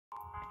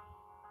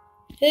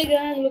Hey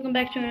guys, welcome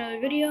back to another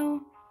video.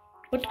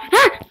 What?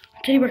 Ah!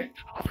 Teddy bear.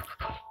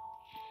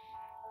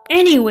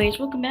 Anyways,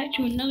 welcome back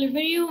to another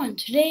video, and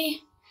today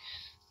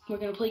we're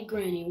gonna play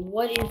Granny.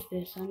 What is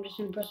this? I'm just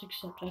gonna press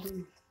accept. I don't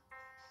know.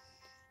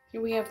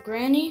 Here we have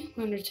Granny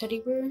under Teddy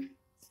bear.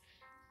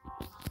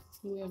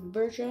 We have a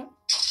bird trap.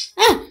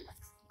 Ah!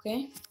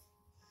 Okay.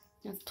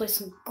 Let's play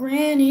some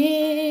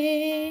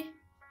Granny.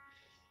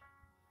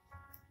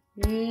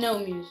 No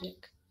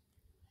music.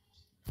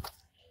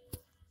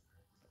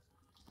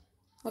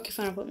 Okay,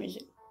 fine. I'll put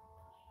music.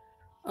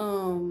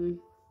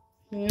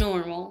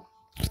 Normal.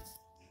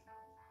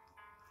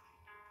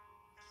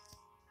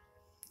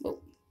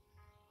 Oh.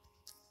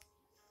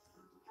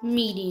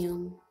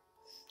 Medium.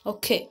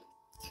 Okay.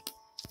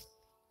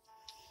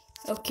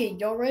 Okay,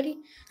 y'all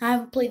ready? I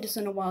haven't played this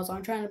in a while, so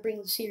I'm trying to bring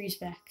the series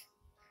back.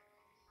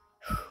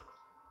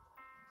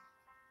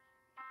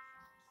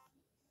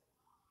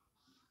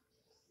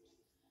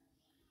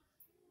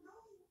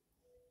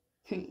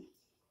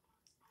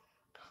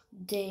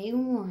 Day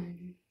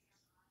 1.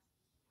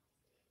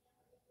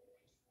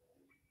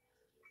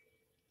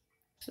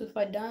 So if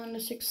I die on the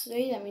 6th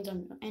day, that means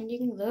I'm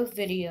ending the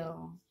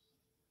video.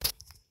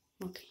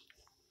 Okay.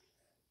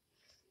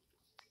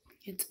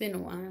 It's been a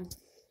while.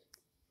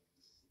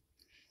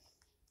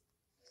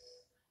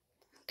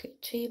 Okay,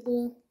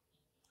 table.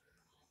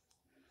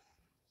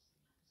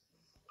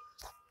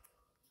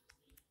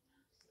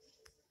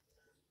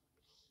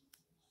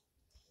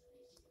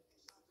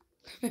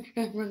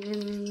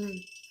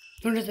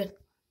 Run to the bed.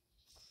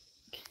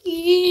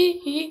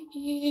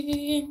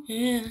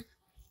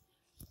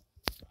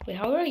 Wait,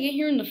 how did I get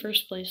here in the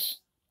first place?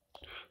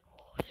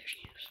 Oh, there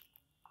she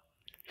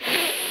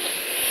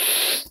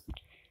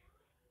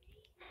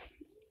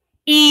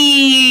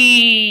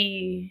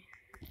is.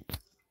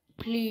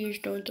 Please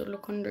don't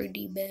look under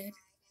the bed.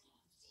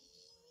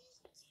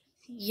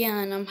 Yeah,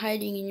 and I'm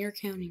hiding and you're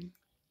counting.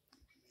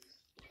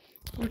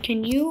 Or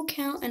can you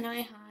count and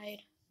I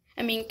hide?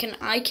 I mean, can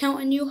I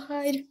count and you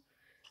hide?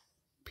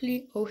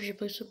 Please. Oh, she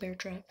placed a bear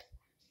trap.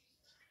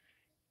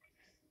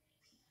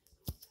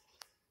 I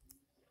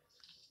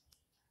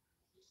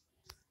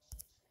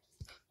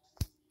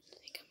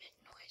think I made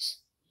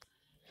noise.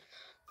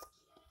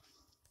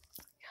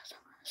 Yes,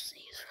 I'm gonna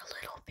sneeze for a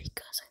little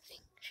because I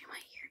think she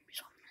might hear me,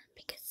 so I'm gonna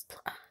make it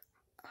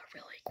a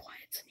really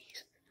quiet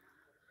sneeze.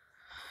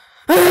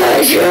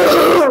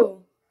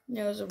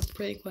 That was a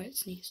pretty quiet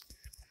sneeze.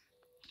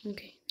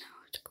 Okay, now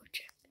let's go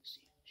check to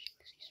see if she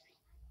sees me.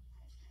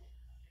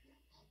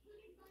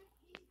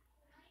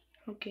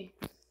 Okay.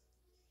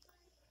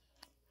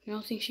 I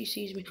don't think she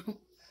sees me. Oh,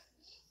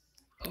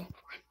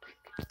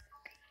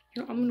 you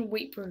know, I'm gonna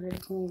wait for her to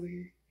come over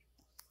here.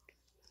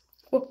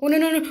 Oh,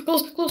 no,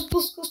 close,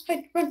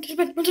 hide, run to the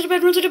bed, run to the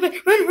bed,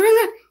 run,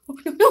 oh,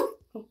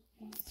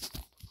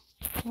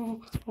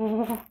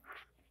 no.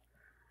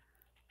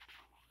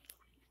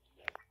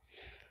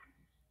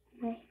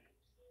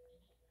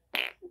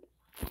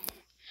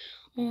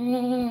 Oh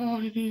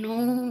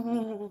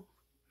no,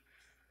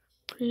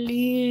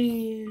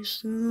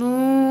 please,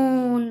 no.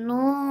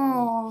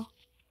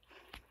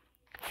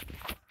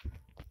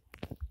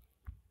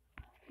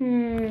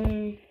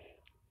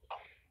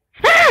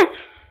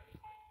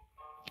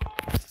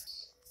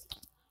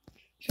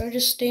 Should I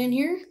just stand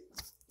here?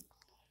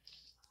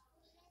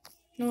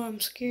 No, I'm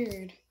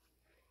scared.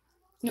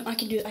 No, I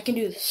can do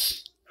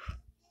this.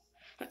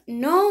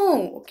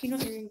 No! Okay, no,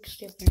 you're gonna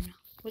stay up there now.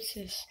 What's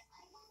this?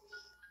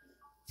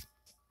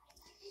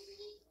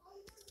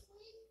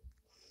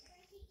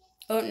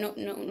 Oh, no,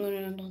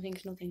 no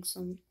thanks.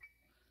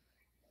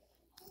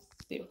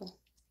 Beautiful.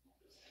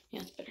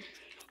 Yeah, it's better.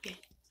 Okay.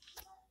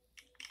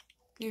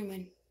 Never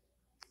mind.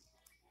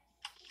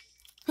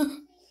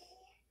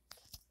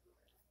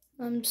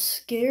 I'm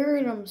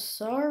scared. I'm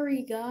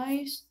sorry,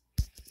 guys.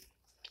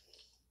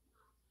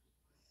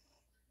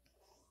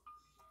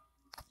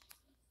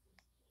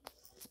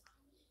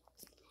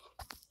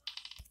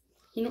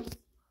 You know,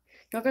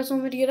 y'all guys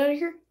want me to get out of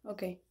here?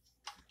 Okay.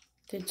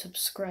 Then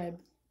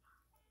subscribe.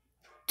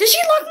 Did she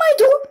lock my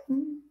door?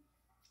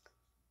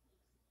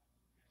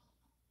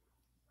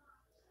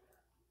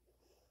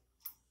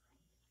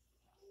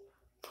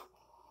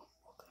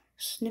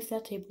 Sniff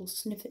that table.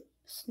 Sniff it.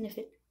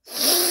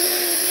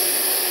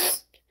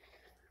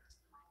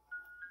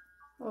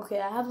 Okay,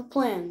 I have a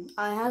plan.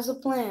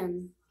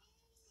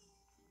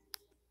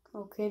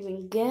 Okay,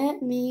 then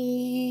get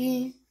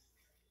me.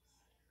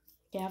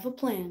 Yeah, I have a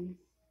plan.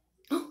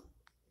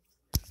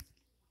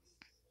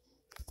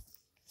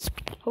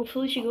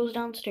 Hopefully she goes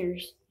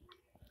downstairs.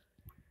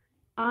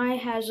 I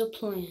has a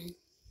plan.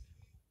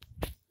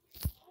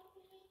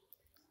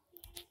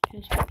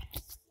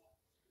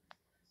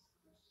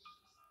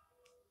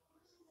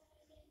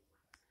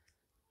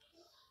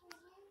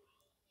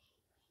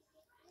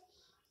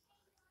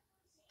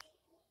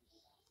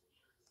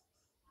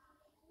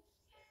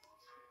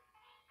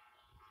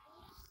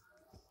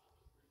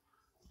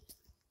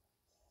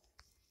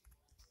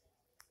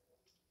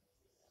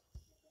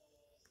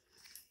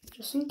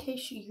 Just in case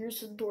she hears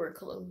the door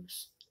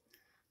close.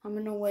 I'm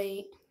gonna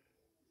wait.